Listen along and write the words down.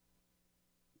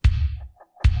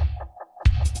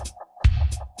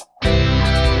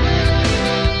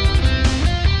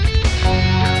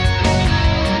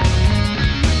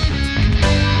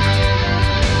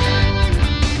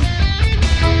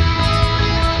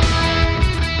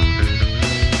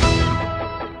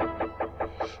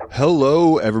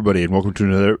Hello, everybody, and welcome to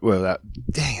another. Well,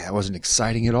 that wasn't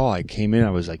exciting at all. I came in, I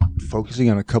was like focusing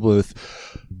on a couple of.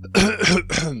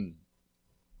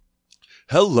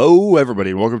 Hello, everybody,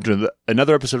 and welcome to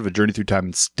another episode of A Journey Through Time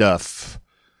and Stuff.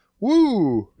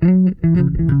 Woo!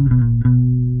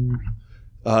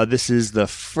 This is the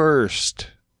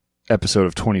first episode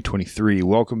of 2023.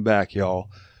 Welcome back, y'all.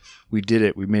 We did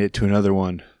it. We made it to another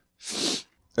one.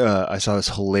 I saw this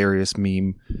hilarious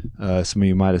meme. Some of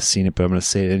you might have seen it, but I'm going to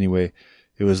say it anyway.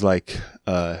 It was like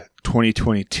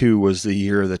 2022 was the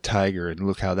year of the tiger, and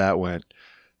look how that went.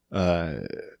 I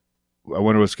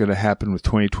wonder what's going to happen with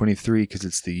 2023 because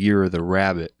it's the year of the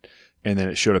rabbit. And then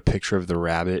it showed a picture of the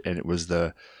rabbit, and it was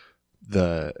the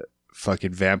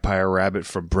fucking vampire rabbit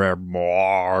from Brer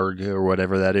Morg or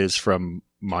whatever that is from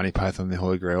Monty Python and the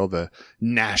Holy Grail. The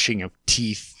gnashing of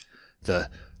teeth.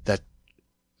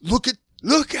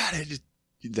 Look at it.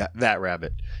 That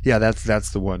rabbit. Yeah,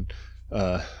 that's the one.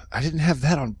 I didn't have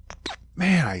that on.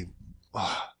 Man,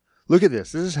 look at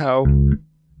this. This is how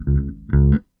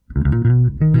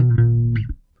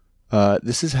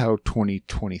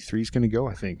 2023 is going to go,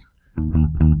 I think.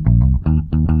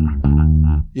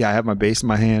 Yeah, I have my bass in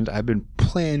my hand. I've been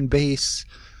playing bass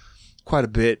quite a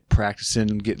bit,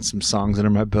 practicing, getting some songs under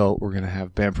my belt. We're going to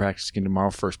have band practice again tomorrow,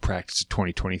 first practice of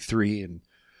 2023, and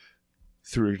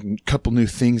threw a couple new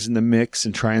things in the mix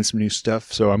and trying some new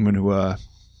stuff. So I'm going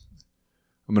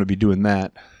to be doing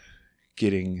that,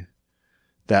 getting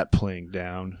that playing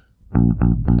down.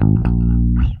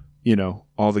 You know,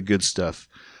 all the good stuff.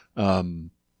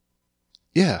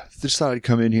 Yeah, just thought I'd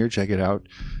come in here, check it out,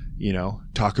 you know,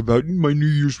 talk about my New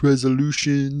Year's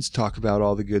resolutions, talk about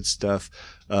all the good stuff.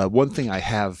 One thing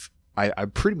I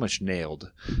pretty much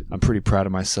nailed. I'm pretty proud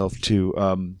of myself too.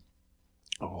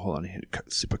 Hold on, I had a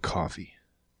sip of coffee.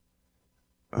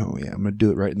 Oh yeah, I'm going to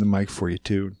do it right in the mic for you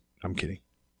too. I'm kidding.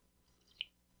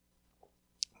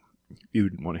 You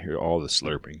wouldn't want to hear all the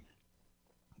slurping.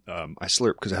 I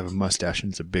slurp because I have a mustache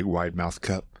and it's a big wide mouth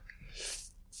cup.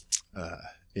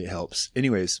 It helps.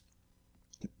 Anyways,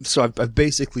 so I've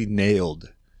basically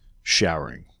nailed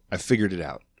showering. I figured it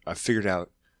out. I figured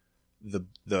out the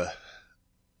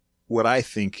what I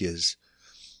think is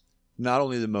not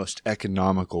only the most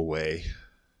economical way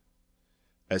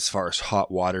as far as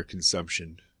hot water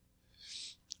consumption,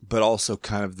 but also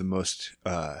kind of the most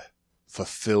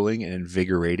fulfilling and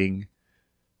invigorating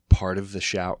part of the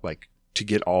shower, like to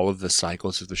get all of the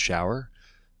cycles of the shower.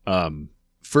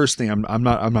 First thing, I'm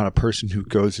not a person who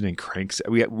goes in and cranks.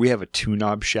 We have a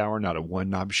 2-knob shower, not a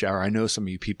 1-knob shower. I know some of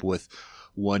you people with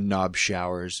 1-knob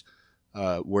showers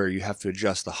where you have to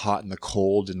adjust the hot and the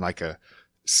cold in like a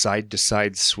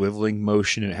side-to-side swiveling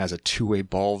motion, and it has a 2-way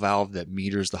ball valve that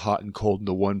meters the hot and cold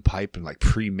into one pipe and like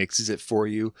pre-mixes it for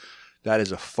you. That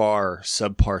is a far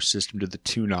subpar system to the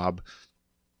 2-knob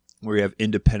where you have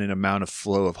independent amount of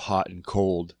flow of hot and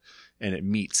cold, and it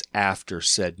meets after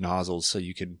said nozzles, so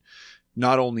you can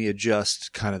not only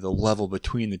adjust kind of the level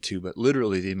between the two, but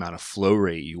literally the amount of flow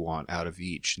rate you want out of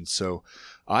each. And so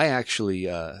I actually,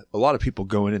 a lot of people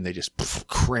go in and they just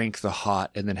crank the hot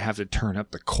and then have to turn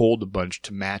up the cold a bunch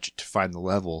to match it to find the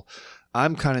level.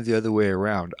 I'm kind of the other way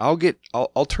around. I'll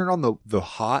turn on the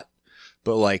hot,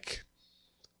 but like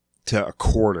to a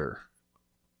quarter,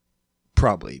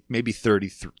 probably maybe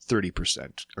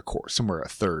 30%, a quarter, somewhere a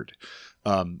third.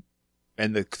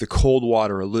 And the cold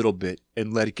water a little bit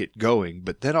and let it get going.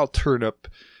 But then I'll turn up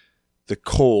the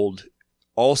cold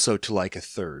also to like a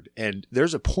third. And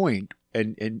there's a point,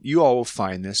 and you all will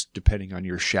find this depending on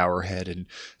your shower head and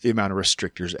the amount of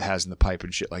restrictors it has in the pipe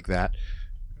and shit like that.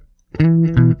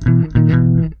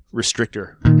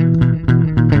 Restrictor.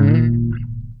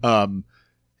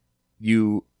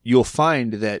 You'll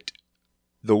find that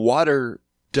the water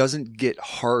doesn't get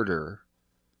harder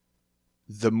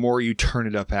the more you turn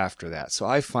it up after that. So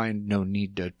I find no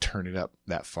need to turn it up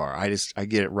that far. I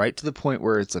get it right to the point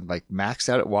where it's like maxed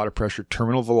out at water pressure,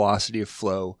 terminal velocity of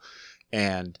flow,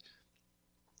 and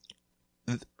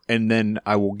then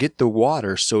I will get the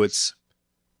water so it's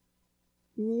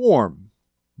warm.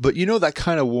 But you know that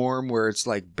kind of warm where it's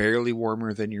like barely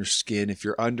warmer than your skin. If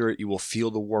you're under it, you will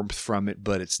feel the warmth from it,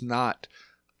 but it's not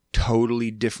totally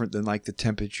different than like the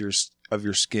temperatures of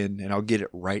your skin, and I'll get it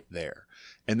right there.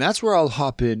 And that's where I'll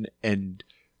hop in and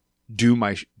do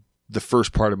the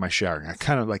first part of my showering. I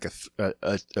kind of like a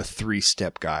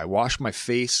 3-step guy. I wash my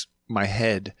face, my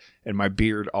head, and my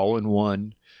beard all in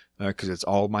one because it's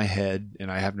all my head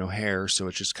and I have no hair, so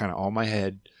it's just kind of all my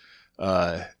head.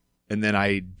 And then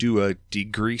I do a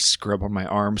degrease scrub on my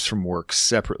arms from work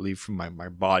separately from my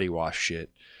body wash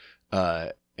shit.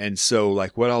 And so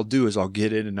like what I'll do is I'll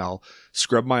get in and I'll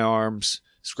scrub my arms,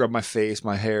 scrub my face,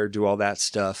 my hair, do all that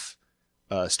stuff.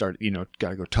 Got to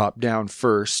go top down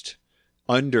first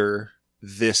under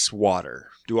this water.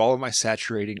 Do all of my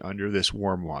saturating under this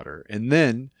warm water. And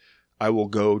then I will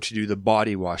go to do the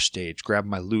body wash stage, grab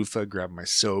my loofah, grab my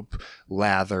soap,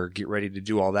 lather, get ready to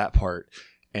do all that part.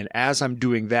 And as I'm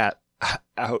doing that,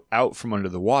 out from under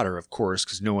the water, of course,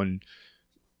 because no one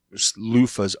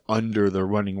loofahs under the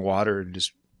running water and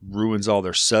just ruins all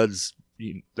their suds.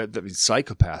 That means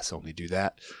psychopaths only do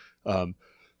that.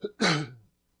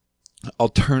 I'll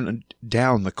turn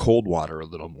down the cold water a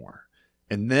little more.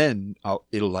 And then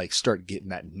it'll like start getting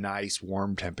that nice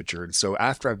warm temperature. And so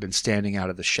after I've been standing out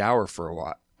of the shower for a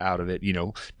while, out of it,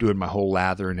 doing my whole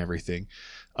lather and everything,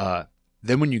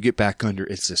 then when you get back under,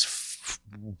 it's this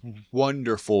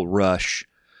wonderful rush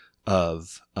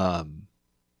of, I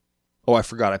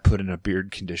forgot I put in a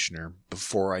beard conditioner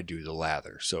before I do the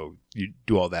lather. So you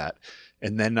do all that.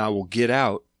 And then I will get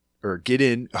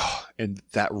in, and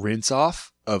that rinse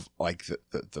off of like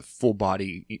the full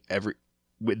body,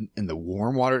 in the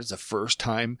warm water is the first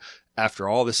time after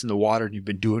all this in the water, and you've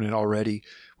been doing it already,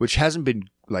 which hasn't been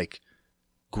like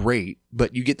great,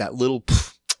 but you get that little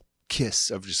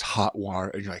kiss of just hot water,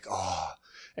 and you're like,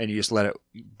 and you just let it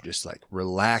just like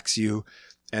relax you.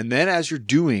 And then as you're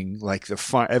doing like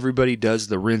everybody does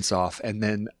the rinse off, and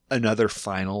then another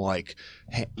final like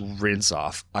rinse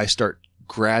off, I start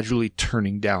gradually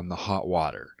turning down the hot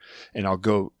water, and I'll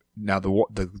go. Now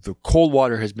the cold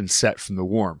water has been set from the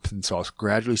warmth, and so I'll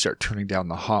gradually start turning down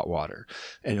the hot water,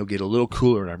 and it'll get a little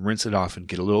cooler, and I rinse it off, and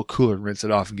get a little cooler, and rinse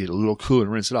it off, and get a little cooler,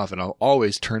 and rinse it off, and I'll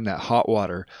always turn that hot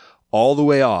water all the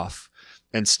way off,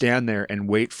 and stand there and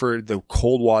wait for the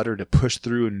cold water to push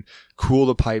through and cool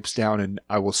the pipes down, and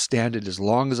I will stand it as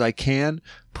long as I can.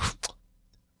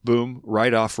 Boom,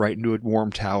 right off, right into a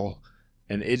warm towel.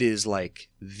 And it is like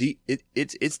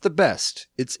it's the best.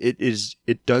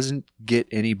 It doesn't get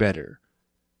any better.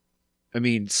 I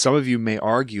mean, some of you may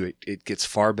argue it gets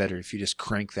far better if you just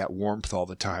crank that warmth all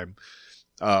the time,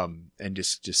 and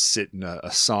just sit in a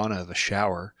sauna of a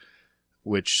shower,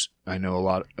 which I know a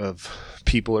lot of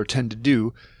people tend to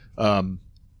do.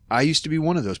 I used to be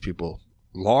one of those people.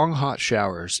 Long hot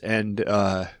showers, and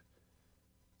I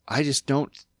just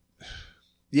don't.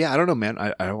 Yeah, I don't know, man.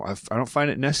 I don't find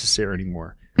it necessary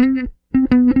anymore.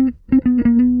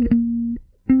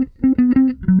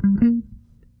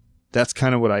 That's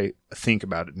kind of what I think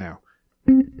about it now.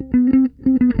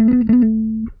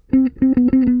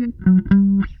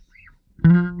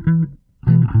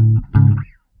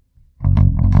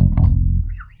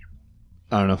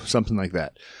 I don't know, something like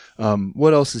that.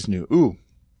 What else is new? Ooh,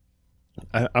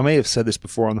 I may have said this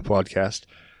before on the podcast.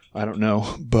 I don't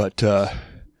know, but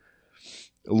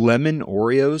Lemon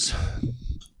Oreos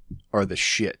are the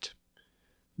shit.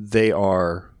 They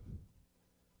are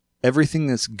everything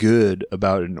that's good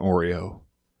about an Oreo,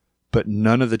 but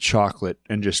none of the chocolate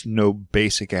and just no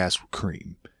basic ass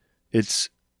cream. It's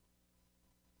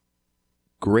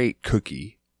great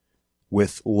cookie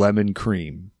with lemon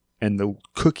cream, and the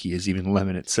cookie is even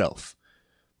lemon itself.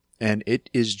 And it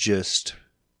is just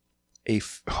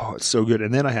it's so good.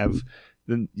 And then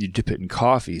you dip it in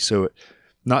coffee, so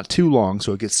not too long,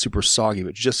 so it gets super soggy,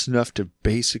 but just enough to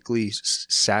basically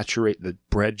saturate the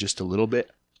bread just a little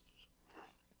bit.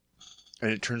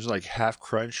 And it turns like half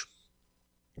crunch,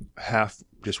 half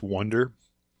just wonder.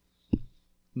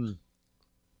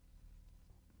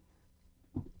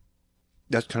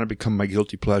 That's kind of become my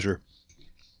guilty pleasure.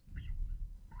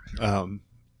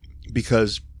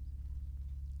 Because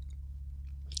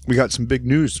we got some big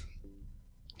news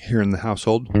here in the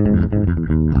household.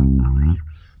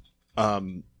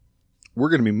 We're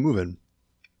going to be moving.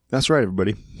 That's right,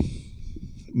 everybody.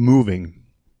 Moving.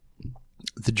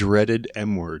 The dreaded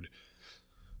M word.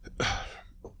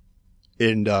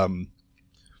 And, I'll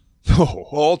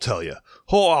tell you.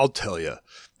 I'll tell you.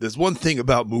 There's one thing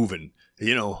about moving.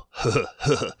 A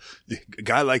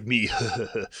guy like me.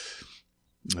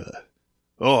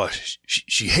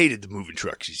 She hated the moving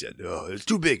truck, she said. Oh, it's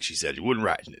too big, she said. You wouldn't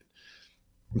ride in it.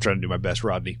 I'm trying to do my best,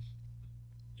 Rodney.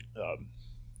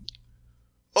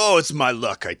 It's my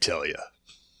luck, I tell you.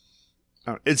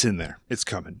 It's in there. It's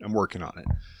coming. I'm working on it.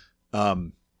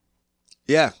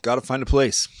 Yeah, got to find a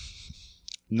place.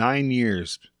 9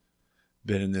 years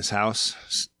been in this house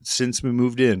since we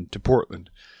moved in to Portland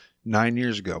 9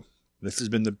 years ago. This has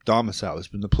been the domicile. It's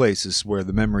been the place. This is where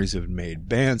the memories have been made.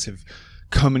 Bands have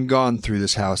come and gone through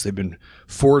this house. They've been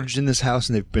forged in this house,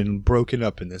 and they've been broken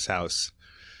up in this house.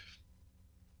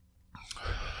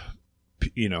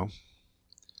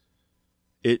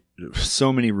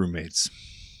 So many roommates,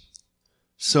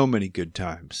 so many good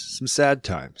times, some sad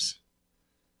times,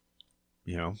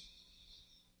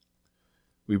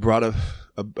 we brought a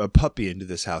puppy into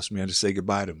this house. And we had to say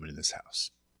goodbye to him in this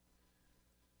house.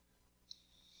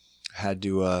 Had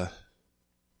to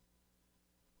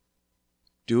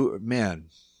do it. Man,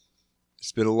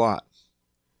 it's been a lot,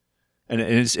 and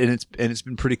it's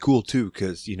been pretty cool too,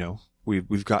 because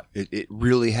we've got it. It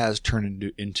really has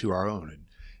turned into our own,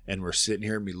 and we're sitting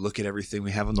here and we look at everything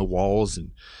we have on the walls,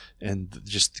 and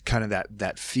just kind of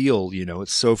that feel.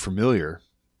 It's so familiar.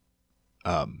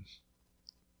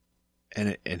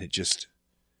 And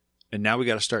now we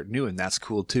got to start new, and that's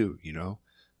cool too.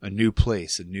 A new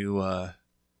place, a new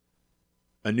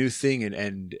thing,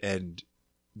 and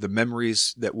the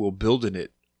memories that we'll build in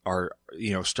it are,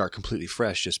 start completely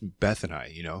fresh. Just Beth and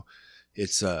I,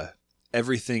 it's,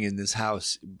 everything in this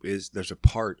house there's a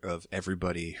part of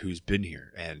everybody who's been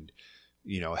here, and,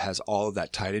 has all of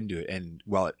that tied into it. And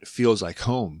while it feels like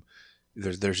home,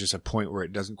 there's just a point where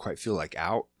it doesn't quite feel like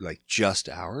just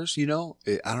ours, I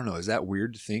don't know. Is that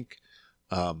weird to think?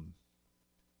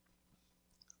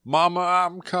 Mama,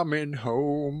 I'm coming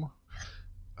home.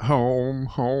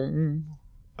 Home.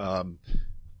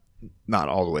 Not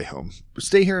all the way home. But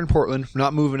stay here in Portland.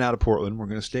 Not moving out of Portland. We're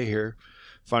going to stay here.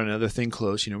 Find another thing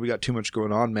close. We got too much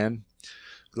going on, man.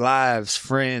 Lives,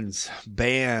 friends,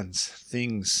 bands,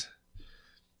 things.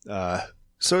 So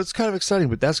it's kind of exciting,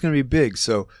 but that's going to be big.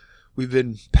 So we've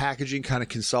been packaging, kind of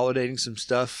consolidating some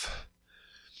stuff,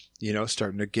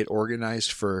 starting to get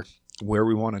organized for where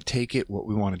we want to take it, what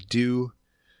we want to do.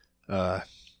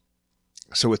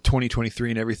 So with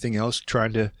 2023 and everything else,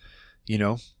 trying to,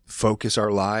 focus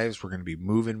our lives. We're going to be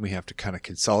moving. We have to kind of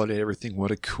consolidate everything.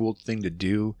 What a cool thing to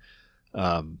do.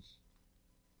 Yeah,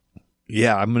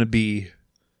 I'm going to be,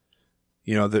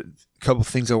 the couple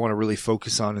things I want to really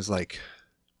focus on is like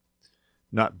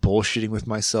not bullshitting with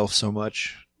myself so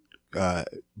much,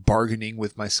 bargaining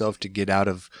with myself to get out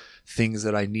of things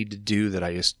that I need to do that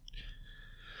I just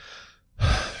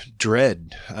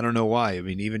dread. I don't know why. I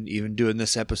mean, even doing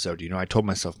this episode, I told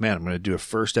myself, man, I'm going to do a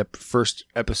first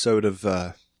episode of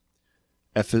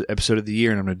episode of the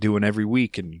year, and I'm going to do one every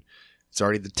week, and it's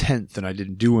already the 10th, and I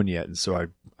didn't do one yet, and so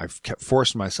I've kept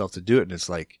forcing myself to do it, and it's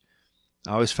like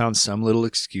I always found some little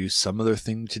excuse, some other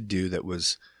thing to do that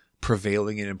was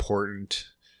prevailing and important,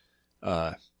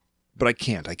 but I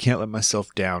can't let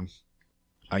myself down.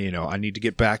 I need to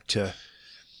get back to.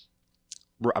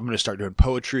 I'm going to start doing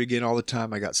poetry again all the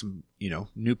time. I got some,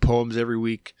 new poems every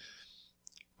week.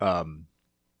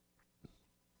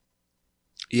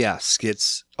 Yeah,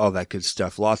 skits, all that good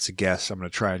stuff. Lots of guests. I'm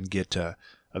going to try and get a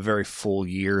very full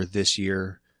year this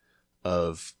year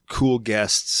of cool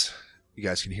guests. You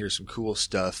guys can hear some cool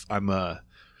stuff. I'm going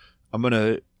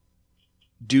to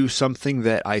do something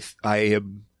that I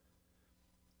am,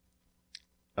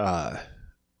 I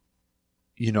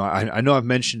know I've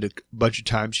mentioned it a bunch of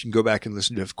times. You can go back and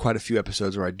listen to quite a few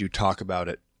episodes where I do talk about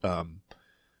it.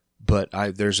 But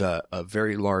there's a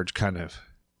very large kind of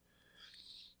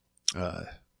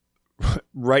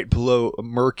right below a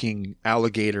murking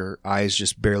alligator, eyes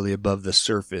just barely above the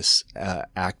surface,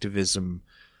 activism,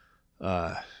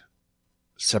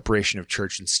 separation of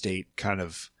church and state kind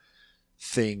of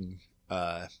thing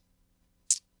that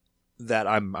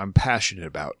I'm passionate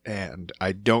about, and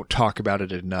I don't talk about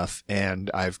it enough,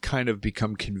 and I've kind of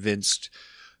become convinced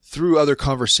through other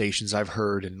conversations I've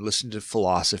heard and listened to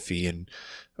philosophy and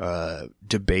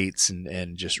debates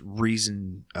and just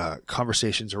reason,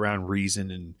 conversations around reason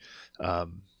and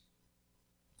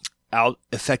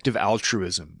effective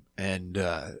altruism, and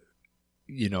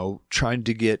trying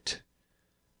to get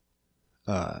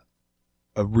a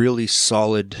really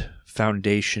solid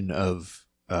foundation of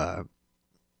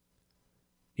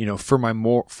for my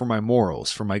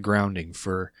morals, for my grounding,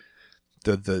 for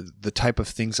the type of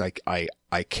things I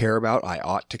care about, I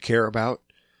ought to care about,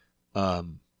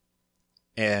 and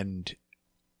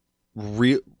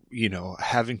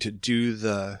having to do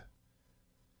the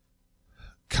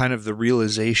kind of the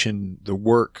realization, the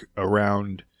work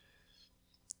around,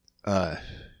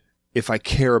 if I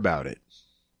care about it,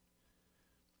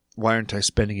 why aren't I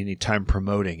spending any time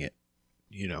promoting it?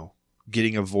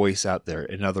 Getting a voice out there,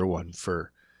 another one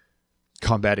for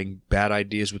combating bad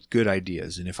ideas with good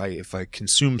ideas. And if I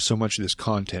consume so much of this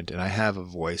content and I have a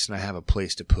voice and I have a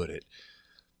place to put it,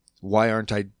 why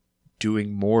aren't I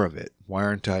doing more of it? Why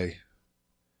aren't I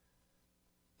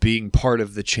being part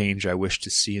of the change I wish to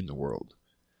see in the world?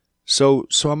 So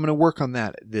I'm going to work on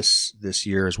that this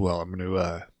year as well. I'm going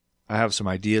to I have some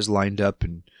ideas lined up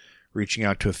and reaching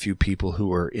out to a few people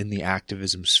who are in the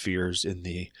activism spheres, in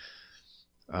the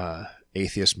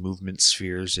atheist movement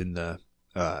spheres, in the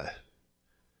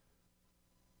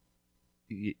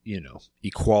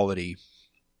equality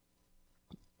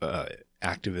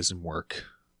activism work,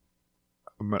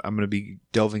 I'm going to be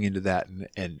delving into that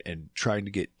and trying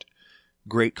to get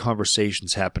great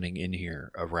conversations happening in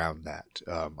here around that.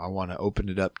 I want to open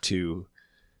it up to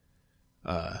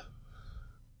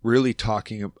really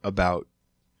talking about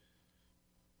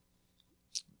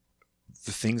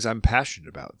the things I'm passionate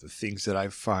about, the things that I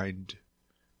find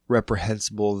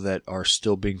reprehensible that are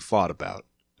still being fought about.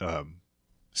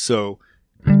 So,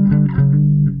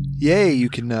 yay, you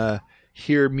can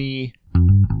hear me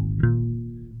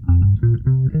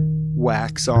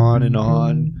wax on and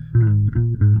on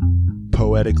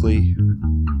poetically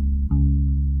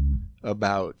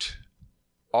about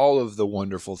all of the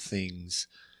wonderful things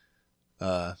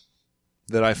that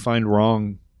I find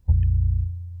wrong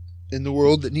in the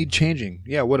world that need changing.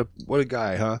 Yeah, what a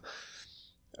guy, huh?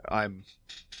 I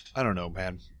don't know,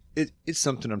 man. It's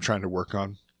something I'm trying to work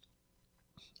on.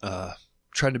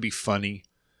 Trying to be funny,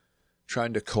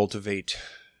 trying to cultivate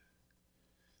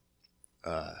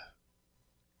a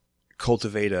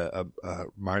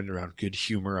mind around good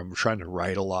humor. I'm trying to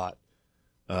write a lot.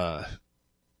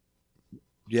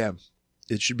 Yeah,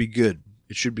 it should be good.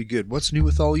 It should be good. What's new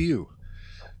with all you?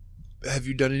 Have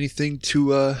you done anything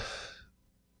to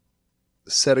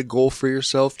set a goal for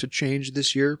yourself to change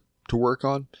this year, to work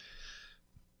on?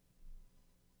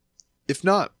 If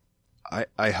not,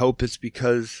 I hope it's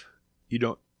because you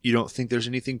don't think there's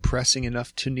anything pressing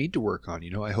enough to need to work on.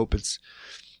 I hope it's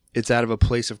out of a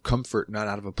place of comfort, not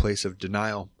out of a place of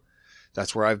denial.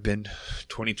 That's where I've been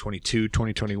 2022,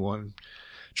 2021,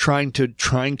 trying to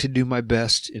do my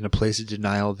best in a place of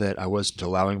denial that I wasn't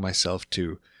allowing myself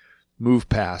to move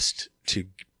past, to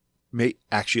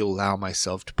actually allow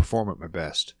myself to perform at my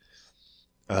best.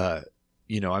 I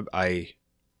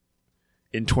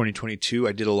in 2022,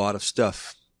 I did a lot of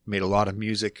stuff, made a lot of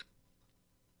music,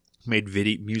 made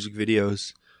music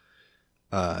videos,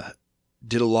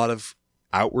 did a lot of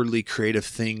outwardly creative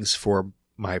things for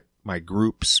my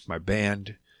groups, my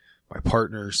band, my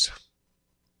partners.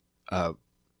 And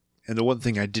the one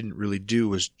thing I didn't really do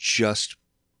was just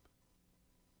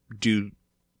do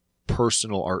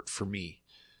personal art for me.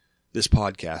 This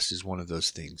podcast is one of those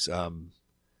things.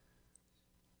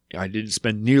 I didn't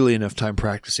spend nearly enough time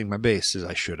practicing my bass as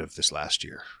I should have this last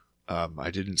year. I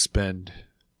didn't spend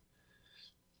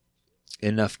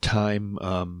enough time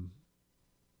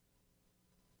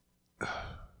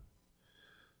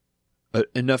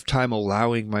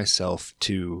allowing myself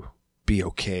to be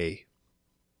okay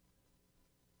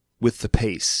with the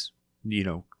pace,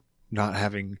 not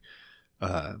having,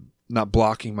 not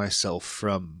blocking myself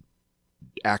from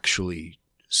actually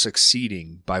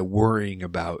succeeding by worrying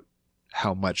about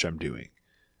how much I'm doing.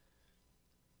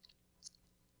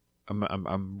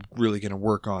 I'm really going to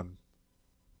work on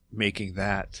making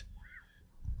that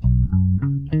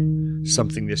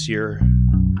something this year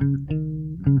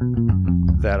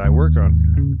that I work on.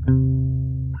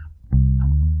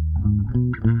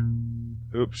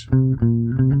 Oops.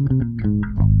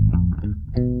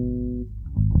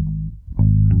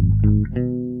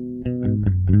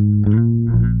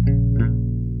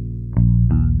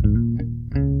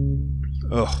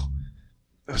 Oh,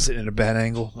 I'm sitting at a bad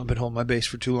angle. I've been holding my bass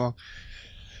for too long.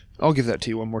 I'll give that to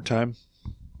you one more time.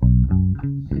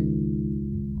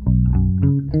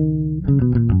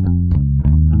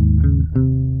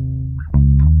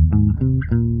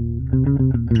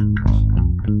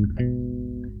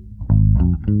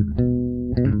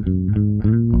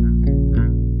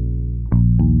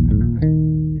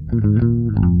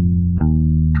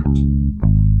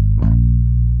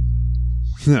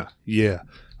 Yeah.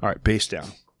 All right, bass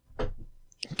down.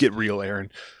 Get real, Aaron.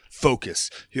 Focus.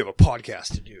 You have a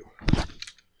podcast to do.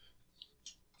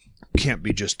 Can't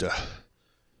be just a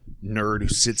nerd who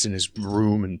sits in his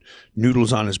room and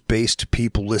noodles on his bass to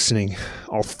people listening.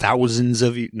 All thousands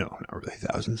of you. No, not really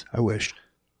thousands. I wish.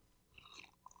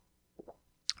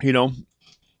 Maybe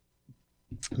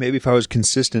if I was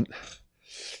consistent,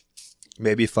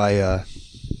 maybe if I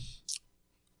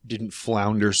didn't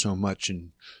flounder so much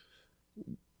and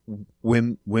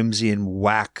whimsy and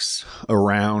wax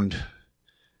around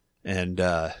and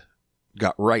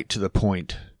got right to the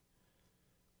point,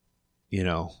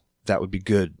 that would be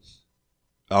good.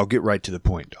 I'll get right to the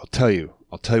point. I'll tell you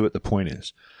what the point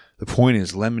is. The point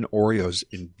is lemon Oreos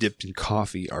dipped in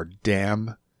coffee are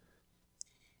damn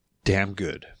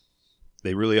good.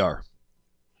 They really are.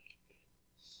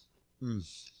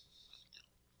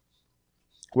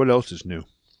 What else is new?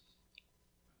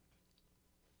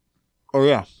 Oh,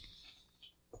 yeah.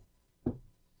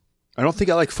 I don't think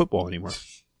I like football anymore.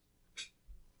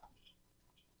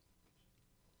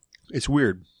 It's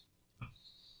weird.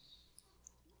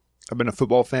 I've been a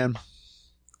football fan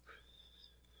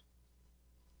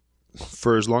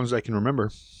for as long as I can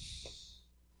remember.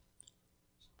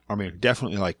 I mean,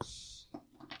 definitely like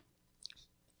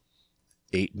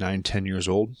 8, 9, 10 years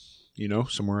old,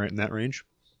 somewhere in that range.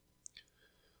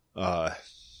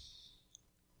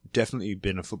 Definitely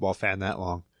been a football fan that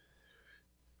long.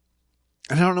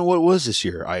 And I don't know what it was this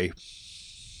year. I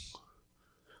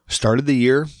started the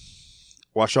year,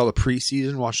 watched all the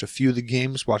preseason, watched a few of the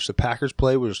games, watched the Packers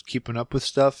play, was keeping up with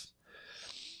stuff.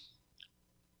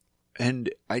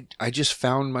 And I just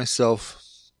found myself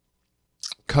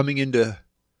coming into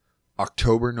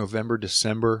October, November,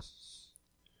 December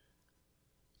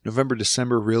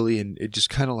really, and it just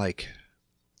kind of like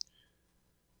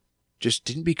just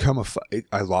didn't become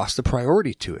I lost the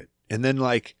priority to it. And then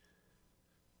like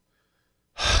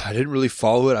I didn't really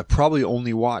follow it. I probably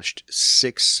only watched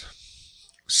six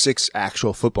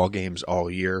actual football games all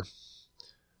year.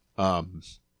 And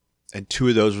 2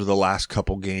 of those were the last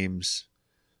couple games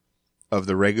of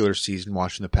the regular season,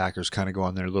 watching the Packers kind of go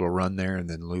on their little run there and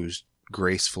then lose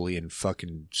gracefully and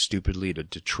fucking stupidly to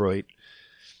Detroit.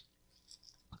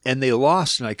 And they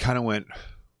lost, and I kind of went,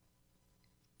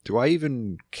 do I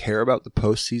even care about the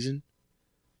postseason?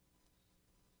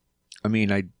 I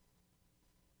mean,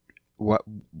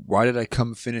 why did I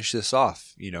come finish this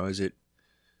off? Is it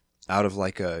out of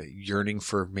like a yearning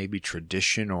for maybe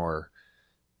tradition or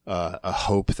a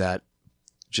hope that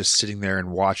just sitting there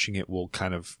and watching it will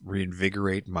kind of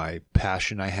reinvigorate my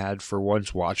passion I had for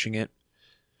once watching it?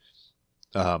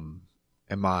 Am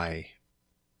I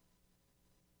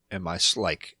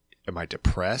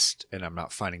depressed and I'm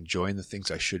not finding joy in the things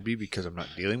I should be because I'm not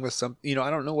dealing with something? I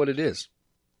don't know what it is.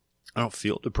 I don't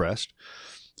feel depressed.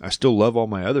 I still love all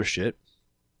my other shit.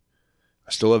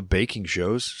 I still love baking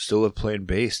shows, still love playing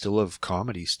bass, still love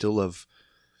comedy, still love,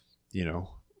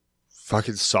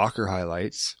 fucking soccer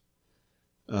highlights.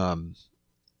 I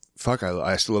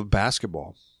still love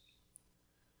basketball.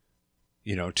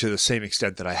 To the same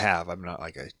extent that I have. I'm not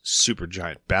like a super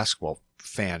giant basketball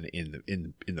fan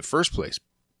in the first place.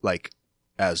 Like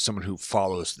as someone who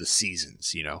follows the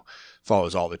seasons,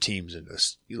 follows all the teams in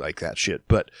this, like that shit.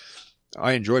 But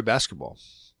I enjoy basketball.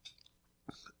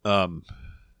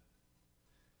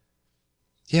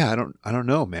 Yeah, I don't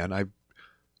know, man.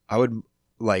 I would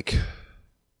like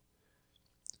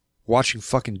watching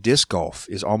fucking disc golf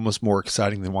is almost more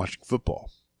exciting than watching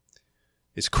football.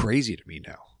 It's crazy to me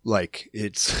now. Like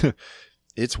it's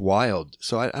wild.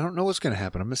 So I don't know what's going to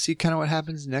happen. I'm going to see kind of what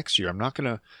happens next year. I don't think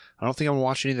I'm going to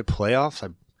watch any of the playoffs. I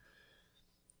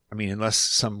mean, unless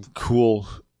some cool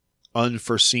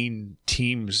unforeseen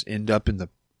teams end up in the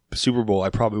Super Bowl, I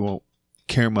probably won't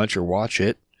care much or watch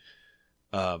it.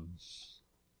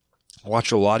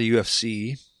 Watch a lot of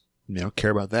UFC,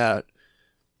 care about that.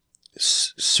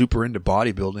 Super into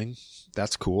bodybuilding.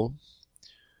 That's cool.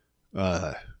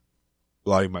 A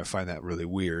lot of you might find that really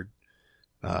weird.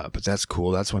 But that's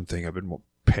cool. That's one thing I've been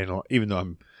paying, even though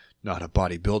I'm not a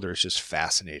bodybuilder, it's just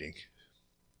fascinating.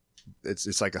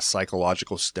 It's like a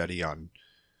psychological study on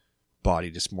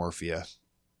body dysmorphia,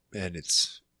 and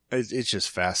it's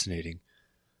just fascinating.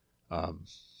 Yeah,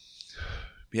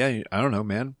 I don't know,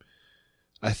 man.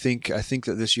 I think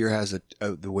that this year has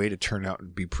the way to turn out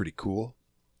and be pretty cool.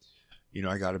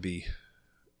 I got to be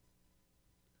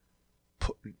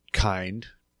kind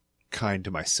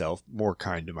to myself, more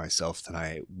kind to myself than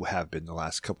I have been the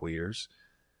last couple of years.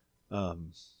 What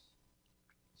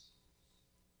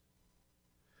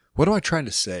am I trying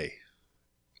to say?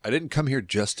 I didn't come here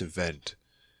just to vent.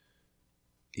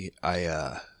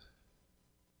 I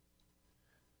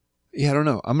don't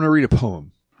know. I'm going to read a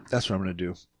poem. That's what I'm going to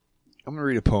do. I'm going to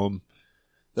read a poem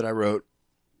that I wrote.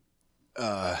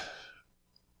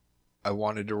 I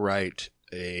wanted to write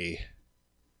a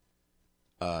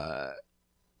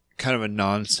kind of a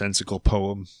nonsensical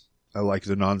poem. I like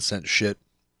the nonsense shit.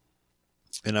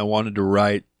 And I wanted to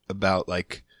write about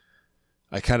like,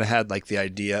 I kind of had like the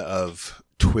idea of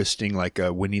twisting like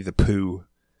a Winnie the Pooh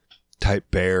type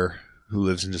bear who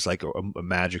lives in just like a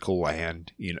magical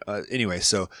land, anyway,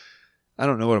 so I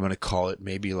don't know what I'm going to call it.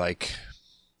 Maybe like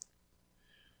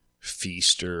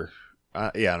feast or,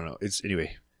 I don't know.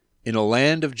 Anyway. In a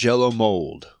land of jello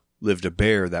mold lived a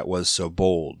bear that was so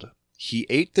bold. He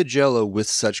ate the jello with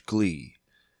such glee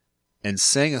and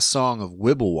sang a song of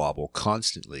wibble wobble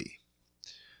constantly.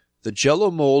 The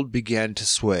jello mold began to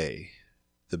sway.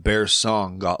 The bear's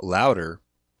song got louder,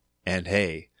 and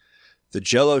hey, the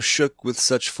jello shook with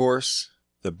such force,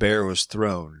 the bear was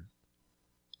thrown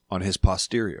on his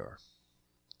posterior.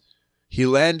 He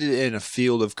landed in a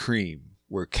field of cream,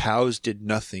 where cows did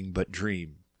nothing but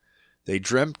dream. They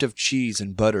dreamt of cheese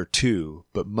and butter too,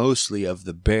 but mostly of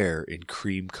the bear in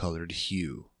cream-colored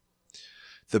hue.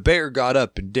 The bear got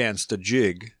up and danced a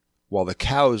jig, while the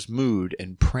cows mooed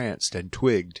and pranced and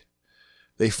twigged.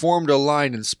 They formed a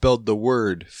line and spelled the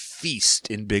word feast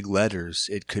in big letters,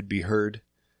 it could be heard.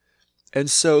 And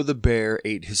so the bear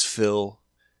ate his fill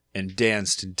and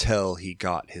danced until he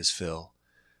got his fill.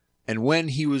 And when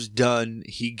he was done,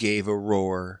 he gave a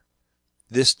roar.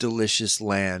 This delicious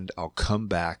land, I'll come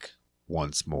back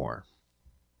once more.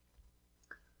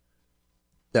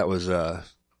 That was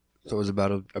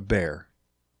about a bear.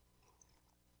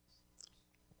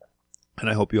 And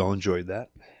I hope you all enjoyed that.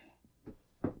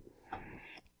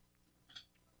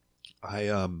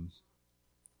 I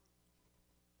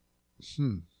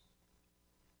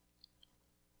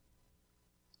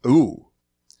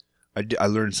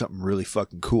learned something really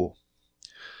fucking cool.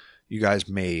 You guys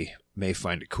may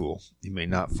find it cool. You may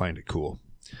not find it cool.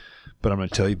 But I'm going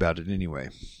to tell you about it anyway.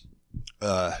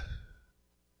 I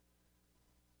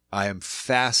am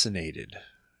fascinated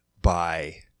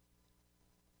by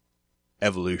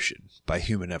evolution, by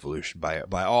human evolution,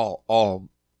 by all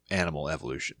animal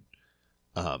evolution.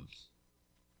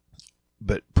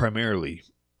 But primarily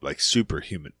like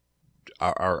superhuman,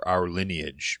 our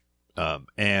lineage.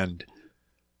 And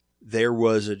there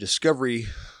was a discovery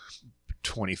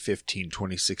 2015,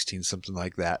 2016, something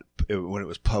like that, when it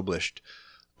was published,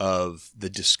 of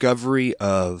the discovery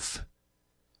of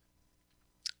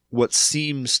what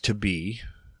seems to be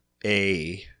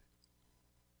a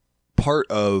part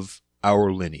of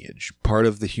our lineage, part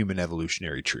of the human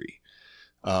evolutionary tree.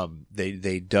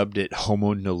 They dubbed it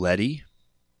Homo naledi,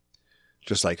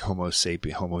 just like Homo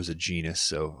sapien. Homo is a genus,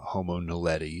 so Homo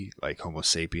naledi, like Homo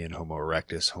sapien, Homo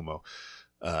erectus, Homo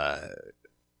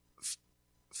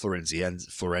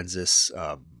florensis,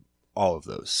 all of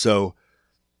those. So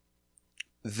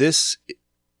this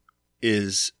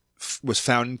was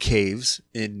found in caves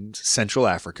in Central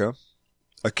Africa,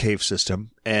 a cave system,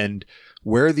 and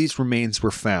where these remains were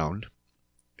found,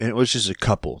 and it was just a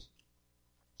couple,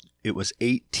 it was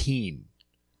 18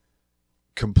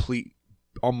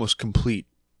 almost complete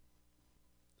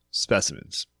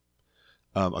specimens.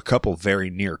 A couple very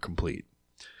near complete.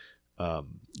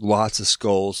 Lots of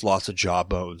skulls, lots of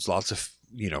jawbones, lots of,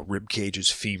 rib cages,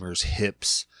 femurs,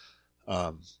 hips,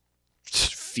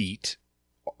 feet,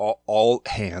 all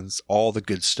hands, all the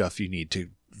good stuff you need to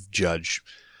judge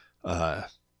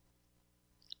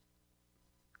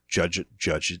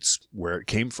it's where it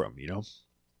came from,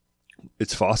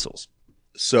 It's fossils.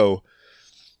 So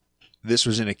this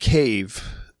was in a cave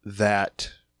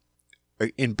that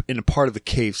in a part of the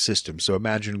cave system. So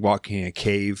imagine walking in a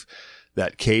cave.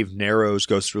 That cave narrows,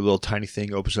 goes through a little tiny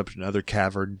thing, opens up to another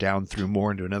cavern, down through more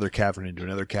into another cavern, into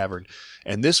another cavern.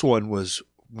 And this one was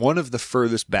one of the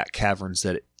furthest back caverns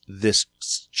that this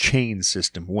chain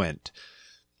system went.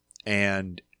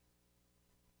 And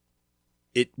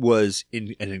it was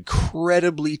in an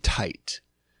incredibly tight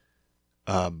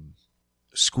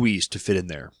squeeze to fit in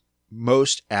there.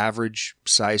 Most average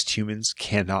sized humans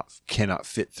cannot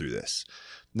fit through this.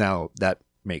 Now that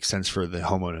makes sense for the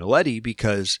Homo naledi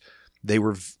because they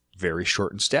were very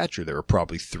short in stature. They were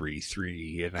probably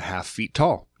 3.5 feet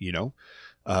tall,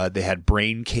 They had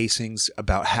brain casings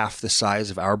about half the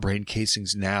size of our brain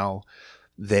casings now.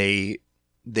 They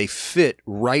fit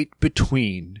right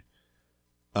between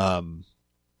the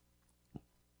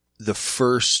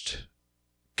first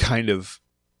kind of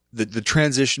the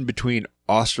transition between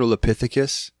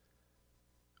Australopithecus,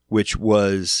 which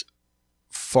was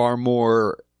far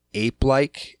more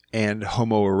ape-like, and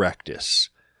Homo erectus,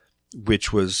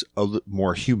 which was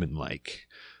more human-like.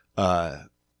 The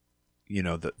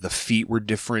feet were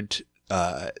different.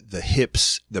 The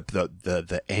hips,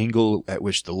 the angle at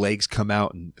which the legs come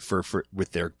out, and for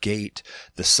with their gait,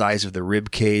 the size of the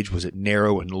rib cage, was it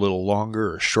narrow and a little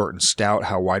longer, or short and stout?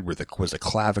 How wide was the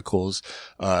clavicles?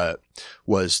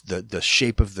 Was the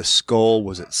shape of the skull,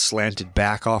 was it slanted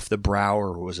back off the brow,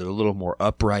 or was it a little more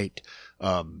upright?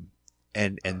 And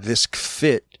this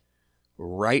fit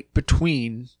right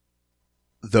between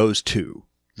those two.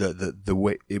 The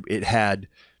way it had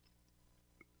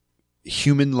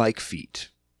human-like feet,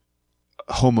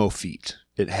 Homo feet.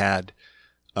 It had,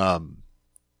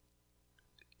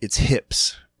 its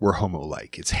hips were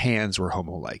Homo-like, its hands were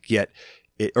Homo-like.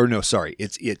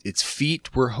 Its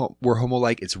feet were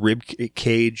Homo-like, its rib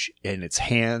cage and its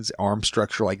hands, arm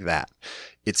structure like that.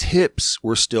 Its hips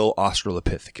were still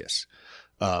Australopithecus.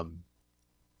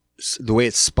 The way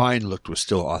its spine looked was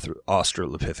still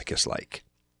Australopithecus-like.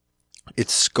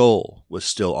 Its skull was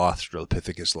still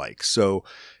Australopithecus-like. So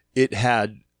it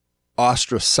had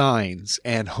Austrosines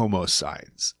and Homo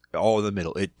signs all in the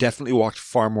middle. It definitely walked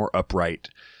far more upright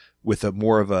with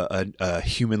more of a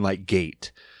human-like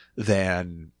gait.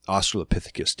 than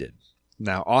Australopithecus did.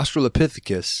 Now,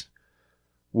 Australopithecus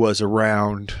was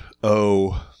around,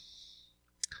 one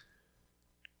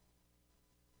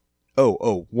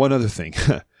other thing.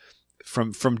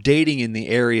 From dating in the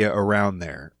area around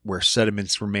there where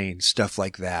sediments remain, stuff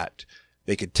like that,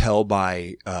 they could tell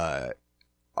by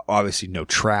obviously no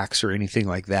tracks or anything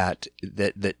like that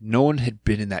no one had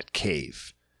been in that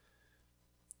cave.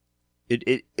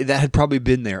 That had probably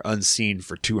been there unseen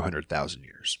for 200,000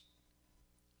 years,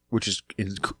 which is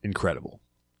incredible.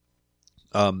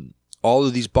 All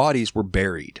of these bodies were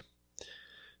buried.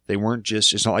 They weren't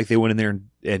just, it's not like they went in there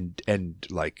and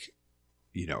like,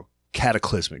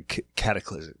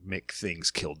 cataclysmic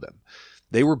things killed them.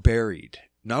 They were buried.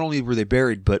 Not only were they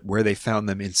buried, but where they found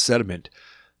them in sediment,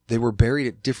 they were buried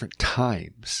at different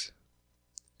times.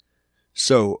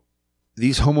 So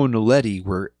these Homo naledi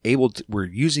were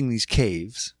using these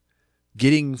caves,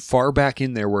 getting far back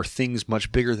in there where things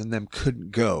much bigger than them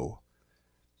couldn't go,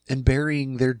 and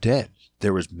burying their dead.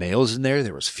 There was males in there,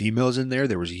 there was females in there,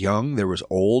 there was young, there was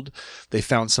old. They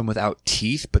found some without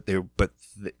teeth, but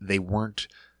they weren't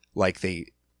like they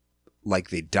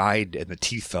died and the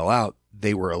teeth fell out.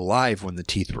 They were alive when the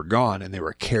teeth were gone, and they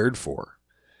were cared for.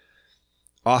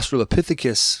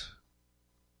 Australopithecus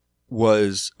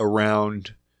was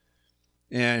around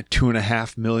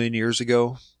 2.5 million years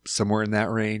ago, somewhere in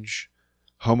that range.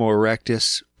 Homo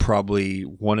erectus, probably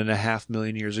 1.5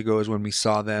 million years ago is when we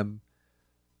saw them.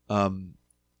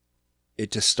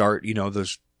 It to start,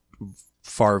 those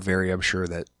far vary. I'm sure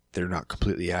that they're not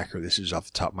completely accurate. This is off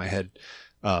the top of my head.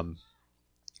 And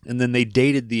then they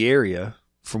dated the area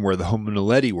from where the Homo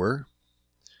naledi were.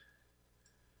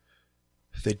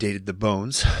 They dated the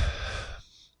bones.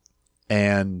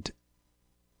 And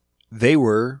they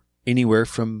were anywhere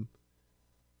from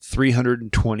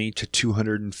 320 to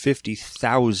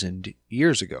 250,000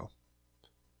 years ago.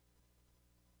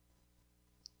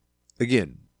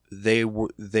 Again, they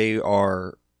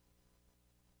are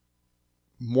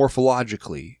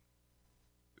morphologically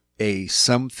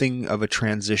something of a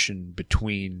transition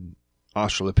between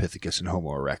Australopithecus and Homo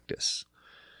erectus,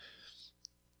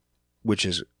 which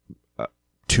is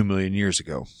 2 million years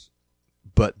ago.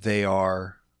 But they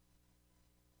are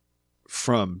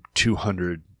from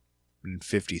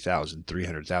 250,000,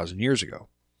 300,000 years ago,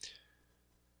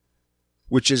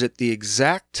 which is at the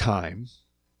exact time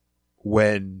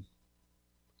when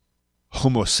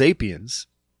Homo sapiens,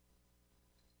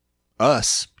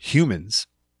 us humans,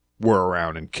 were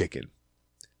around and kicking.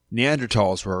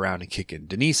 Neanderthals were around and kicking.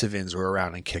 Denisovans were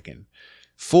around and kicking.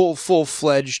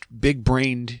 Full-fledged,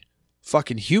 big-brained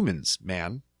fucking humans,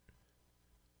 man.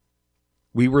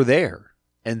 We were there.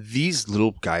 And these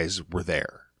little guys were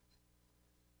there.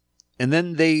 And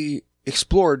then they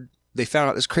explored. They found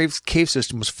out this cave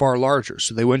system was far larger.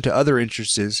 So they went to other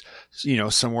entrances,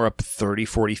 somewhere up 30,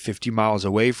 40, 50 miles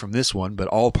away from this one, but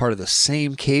all part of the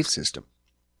same cave system.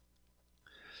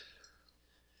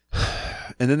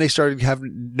 And then they started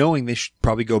knowing they should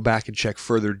probably go back and check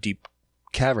further deep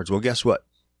caverns. Well, guess what?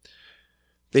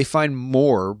 They find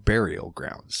more burial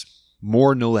grounds,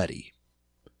 more naledi,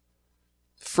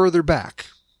 further back.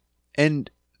 And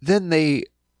then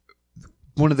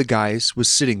one of the guys was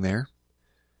sitting there,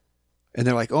 and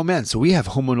they're like, oh man, so we have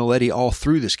Homo naledi all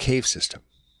through this cave system.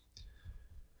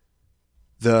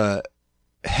 The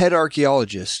head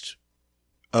archaeologist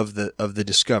of the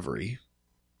discovery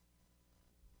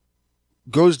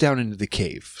goes down into the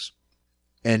caves,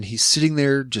 and he's sitting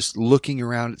there just looking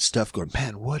around at stuff going,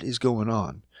 man, what is going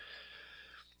on?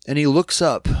 And he looks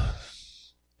up,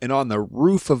 and on the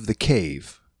roof of the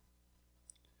cave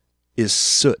is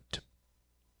soot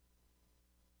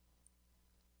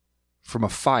from a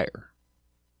fire.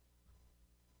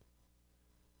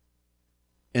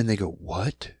 And they go,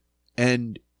 what?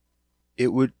 And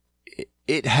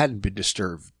it hadn't been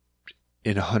disturbed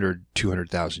in 100,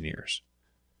 200,000 years.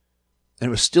 And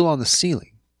it was still on the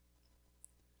ceiling.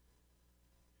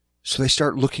 So they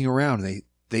start looking around.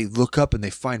 They look up and they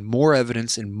find more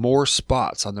evidence in more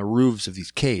spots on the roofs of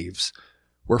these caves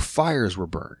where fires were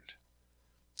burned.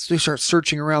 So they start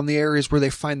searching around the areas where they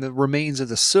find the remains of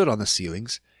the soot on the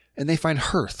ceilings, and they find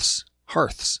hearths.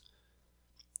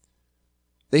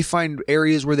 They find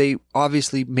areas where they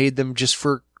obviously made them just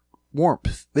for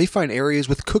warmth. They find areas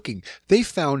with cooking. They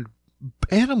found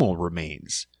animal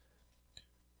remains,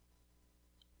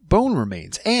 bone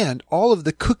remains, and all of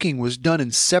the cooking was done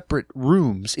in separate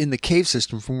rooms in the cave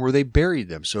system from where they buried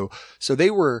them. So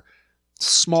they were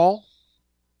small,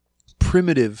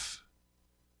 primitive,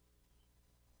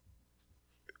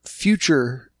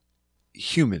 future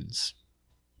humans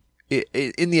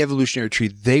in the evolutionary tree,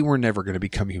 they were never going to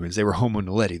become humans. They were Homo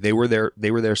naledi. They were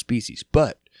their species,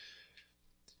 but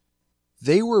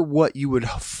they were what you would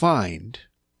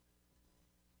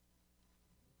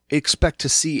expect to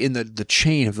see in the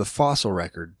chain of the fossil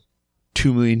record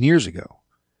 2 million years ago.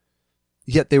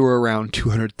 Yet they were around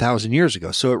 200,000 years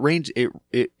ago. So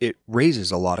it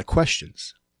raises a lot of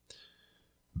questions.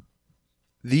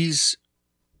 These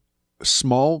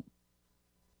small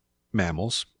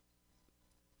mammals,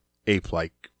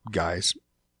 ape-like guys,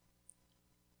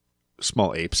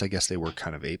 small apes, I guess they were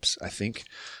kind of apes, I think,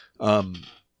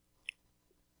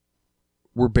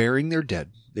 were burying their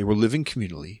dead. They were living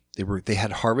communally. They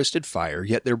had harvested fire,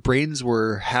 yet their brains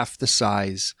were half the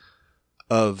size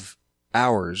of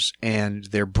ours, and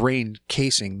their brain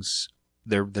casings,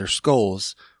 their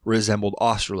skulls resembled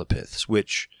Australopiths,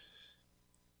 which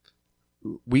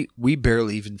we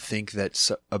barely even think that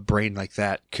a brain like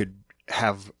that could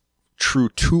have true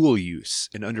tool use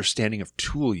and understanding of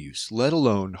tool use, let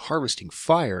alone harvesting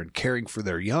fire and caring for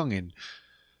their young. And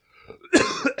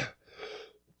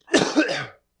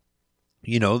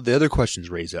the other questions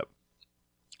raise up.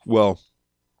 Well,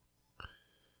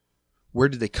 where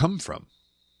did they come from?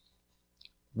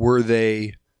 Were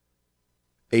they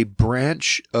a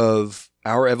branch of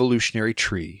our evolutionary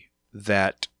tree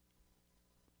that,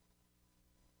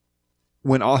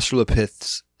 when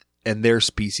Australopiths and their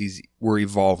species were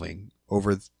evolving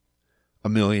over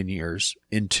 1 million years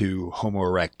into Homo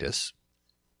erectus,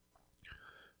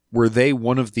 were they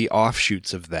one of the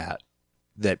offshoots of that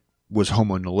was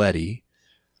Homo naledi?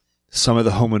 Some of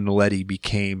the Homo naledi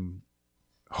became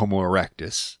Homo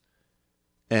erectus,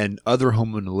 and other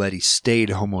Homo naledi stayed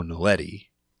Homo naledi.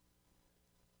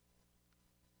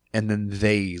 And then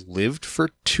they lived for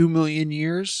 2 million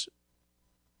years,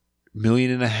 1.5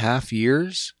 million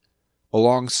years,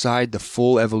 alongside the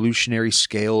full evolutionary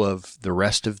scale of the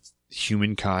rest of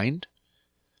humankind?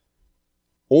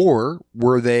 Or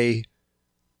were they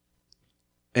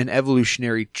an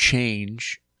evolutionary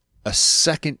change, a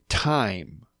second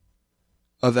time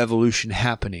of evolution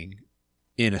happening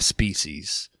in a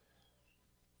species,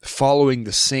 following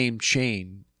the same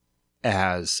chain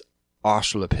as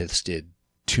Australopiths did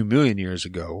 2 million years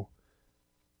ago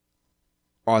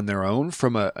on their own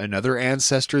from another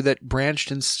ancestor that branched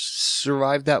and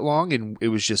survived that long, and it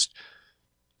was just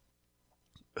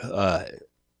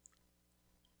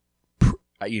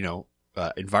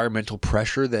environmental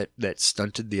pressure that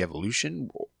stunted the evolution.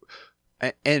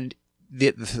 And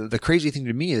the crazy thing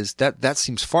to me is that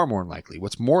seems far more unlikely.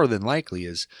 What's more than likely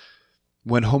is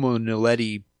when Homo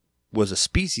naledi was a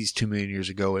species 2 million years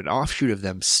ago, an offshoot of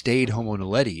them stayed Homo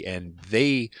naledi, and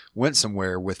they went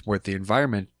somewhere where the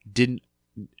environment didn't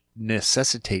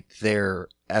necessitate their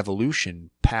evolution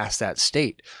past that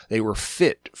state. They were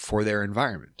fit for their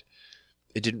environment.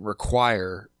 It didn't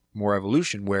require more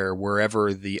evolution,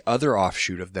 wherever the other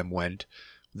offshoot of them went,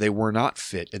 they were not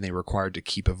fit and they required to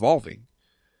keep evolving.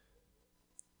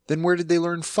 Then where did they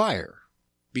learn fire?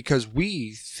 Because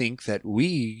we think that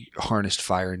we harnessed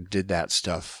fire and did that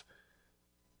stuff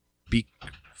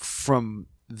from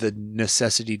the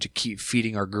necessity to keep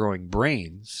feeding our growing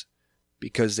brains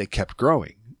because they kept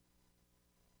growing.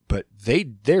 But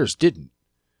theirs didn't.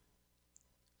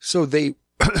 So they,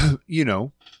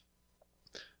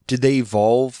 did they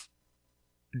evolve?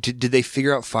 Did they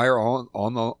figure out fire all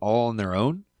on their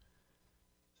own?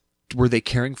 Were they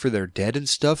caring for their dead and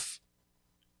stuff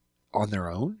on their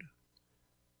own?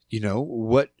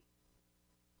 What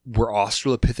were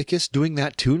Australopithecus doing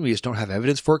that too, and we just don't have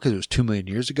evidence for it because it was 2 million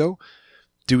years ago?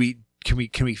 Can we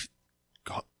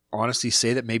honestly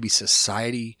say that maybe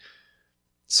societies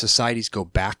go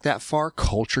back that far?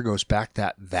 Culture goes back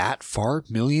that far,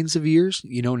 millions of years?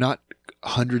 Not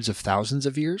hundreds of thousands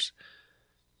of years.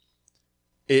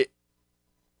 Did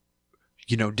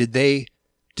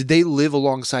they live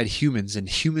alongside humans, and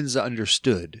humans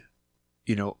understood?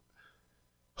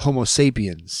 Homo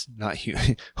sapiens, not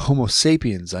Homo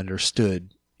sapiens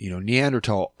understood,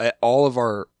 Neanderthal, all of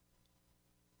our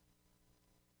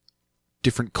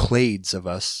different clades of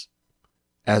us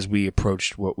as we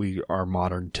approached what we are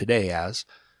modern today as.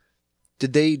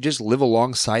 Did they just live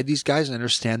alongside these guys and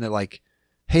understand that, like,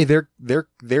 hey, they're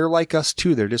like us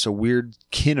too. They're just a weird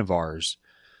kin of ours,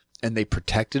 and they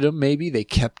protected them. Maybe they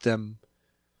kept them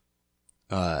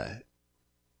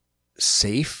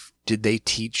safe. Did they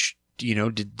teach?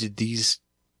 Did these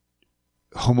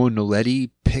Homo naledi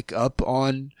pick up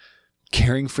on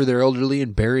caring for their elderly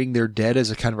and burying their dead as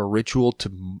a kind of a ritual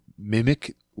to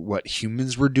mimic what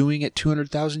humans were doing at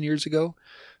 200,000 years ago?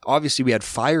 Obviously, we had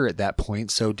fire at that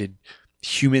point, so did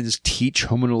humans teach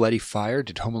Homo naledi fire?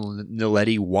 Did Homo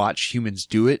naledi watch humans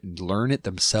do it and learn it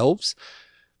themselves?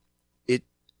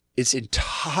 It's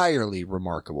entirely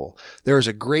remarkable. There is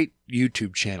a great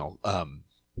YouTube channel,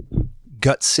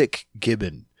 Gutsick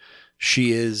Gibbon.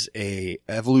 She is a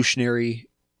evolutionary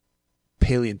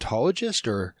paleontologist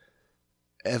or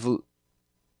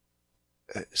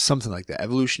something like that.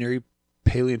 Evolutionary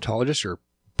paleontologist or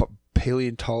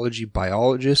paleontology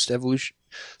biologist, evolution,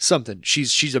 something.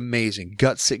 She's amazing.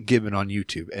 Gutsick Gibbon on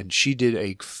YouTube, and she did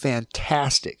a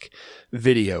fantastic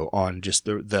video on just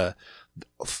the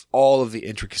all of the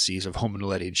intricacies of Homo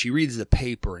naledi, and she reads the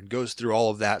paper and goes through all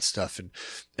of that stuff,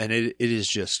 and it is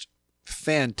just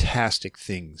fantastic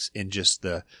things in just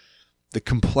the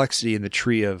complexity in the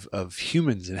tree of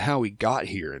humans and how we got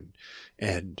here,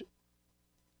 and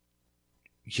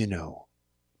you know,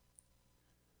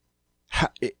 how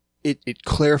it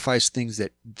clarifies things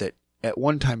that at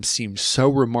one time seemed so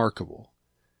remarkable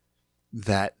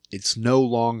that it's no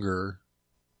longer.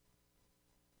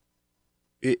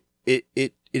 It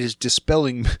is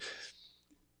dispelling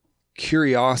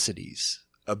curiosities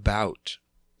about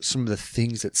some of the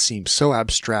things that seem so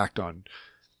abstract on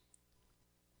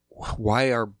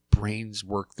why our brains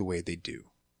work the way they do,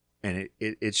 and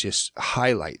it just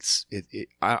highlights it.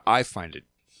 I find it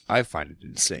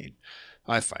insane.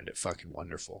 I find it fucking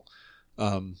wonderful.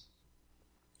 All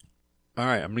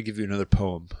right, I'm gonna give you another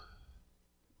poem.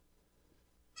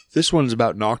 This one's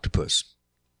about an octopus.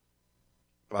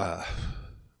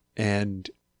 And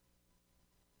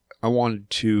I wanted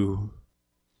to,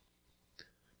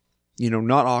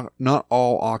 not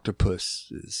all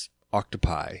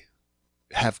octopi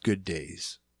have good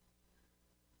days.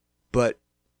 But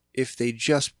if they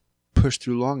just push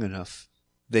through long enough,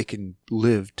 they can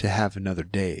live to have another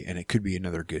day, and it could be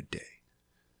another good day.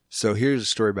 So here's a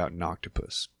story about an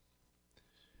octopus.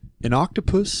 An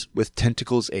octopus with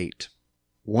tentacles 8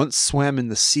 once swam in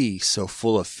the sea so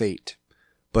full of fate.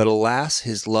 But alas,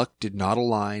 his luck did not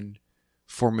align,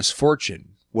 for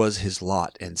misfortune was his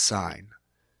lot and sign.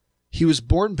 He was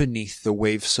born beneath the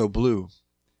wave so blue,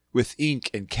 with ink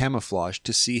and camouflage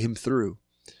to see him through.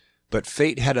 But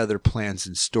fate had other plans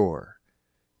in store,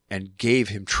 and gave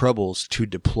him troubles to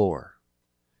deplore.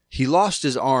 He lost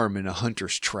his arm in a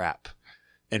hunter's trap,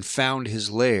 and found his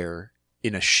lair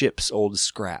in a ship's old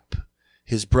scrap.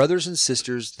 His brothers and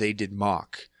sisters they did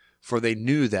mock, for they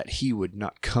knew that he would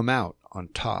not come out on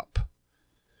top.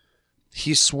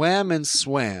 He swam and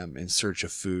swam in search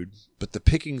of food, but the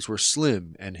pickings were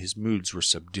slim and his moods were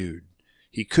subdued.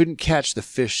 He couldn't catch the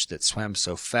fish that swam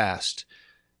so fast,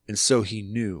 and so he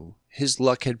knew his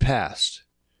luck had passed.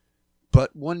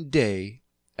 But one day,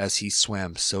 as he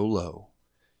swam so low,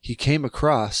 he came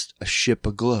across a ship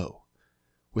aglow.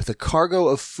 With a cargo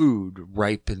of food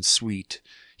ripe and sweet,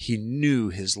 he knew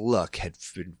his luck had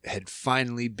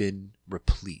finally been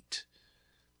replete.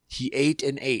 He ate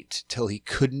and ate till he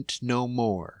couldn't no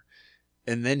more,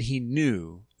 and then he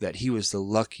knew that he was a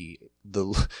lucky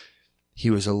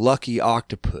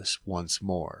octopus once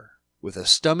more. With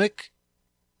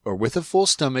a full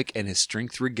stomach and his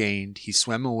strength regained, he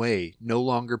swam away, no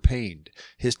longer pained.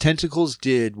 His tentacles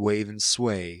did wave and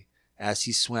sway as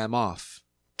he swam off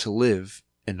to live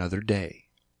another day.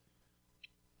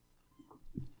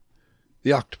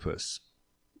 The octopus.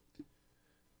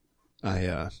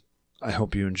 I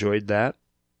hope you enjoyed that.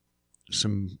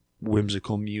 Some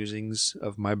whimsical musings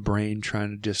of my brain trying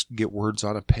to just get words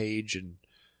on a page and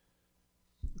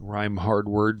rhyme hard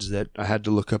words that I had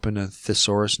to look up in a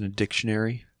thesaurus and a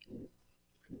dictionary.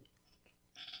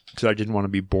 Because I didn't want to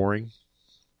be boring.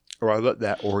 Or I let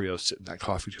that Oreo sit in that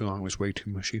coffee too long. It was way too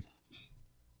mushy.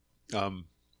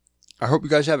 I hope you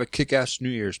guys have a kick-ass New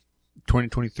Year's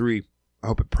 2023. I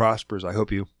hope it prospers. I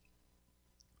hope you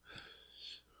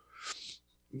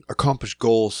accomplish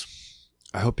goals.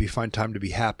 I hope you find time to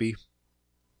be happy.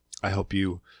 I hope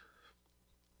you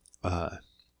I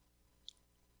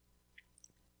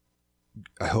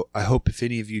hope if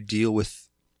any of you deal with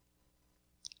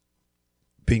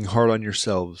being hard on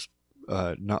yourselves,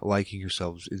 not liking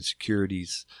yourselves,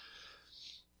 insecurities,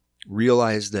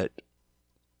 realize that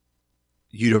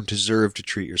you don't deserve to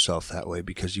treat yourself that way,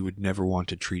 because you would never want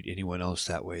to treat anyone else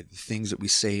that way. The things that we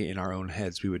say in our own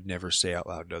heads, we would never say out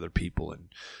loud to other people. And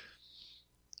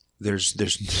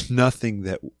there's nothing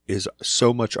that is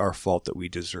so much our fault that we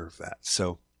deserve that.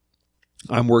 So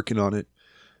I'm working on it.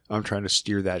 I'm trying to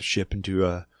steer that ship into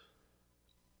a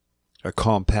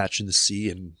calm patch in the sea.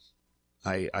 And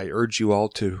I urge you all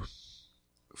to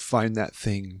find that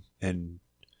thing and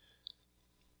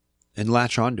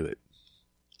latch onto it.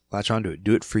 Latch onto it.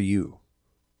 Do it for you.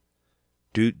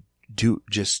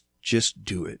 Just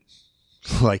do it.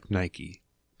 like Nike.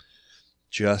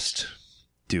 Just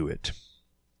do it.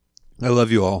 I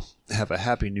love you all. Have a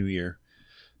happy new year.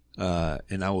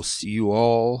 And I will see you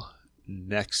all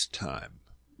next time.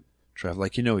 Drive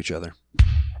like you know each other.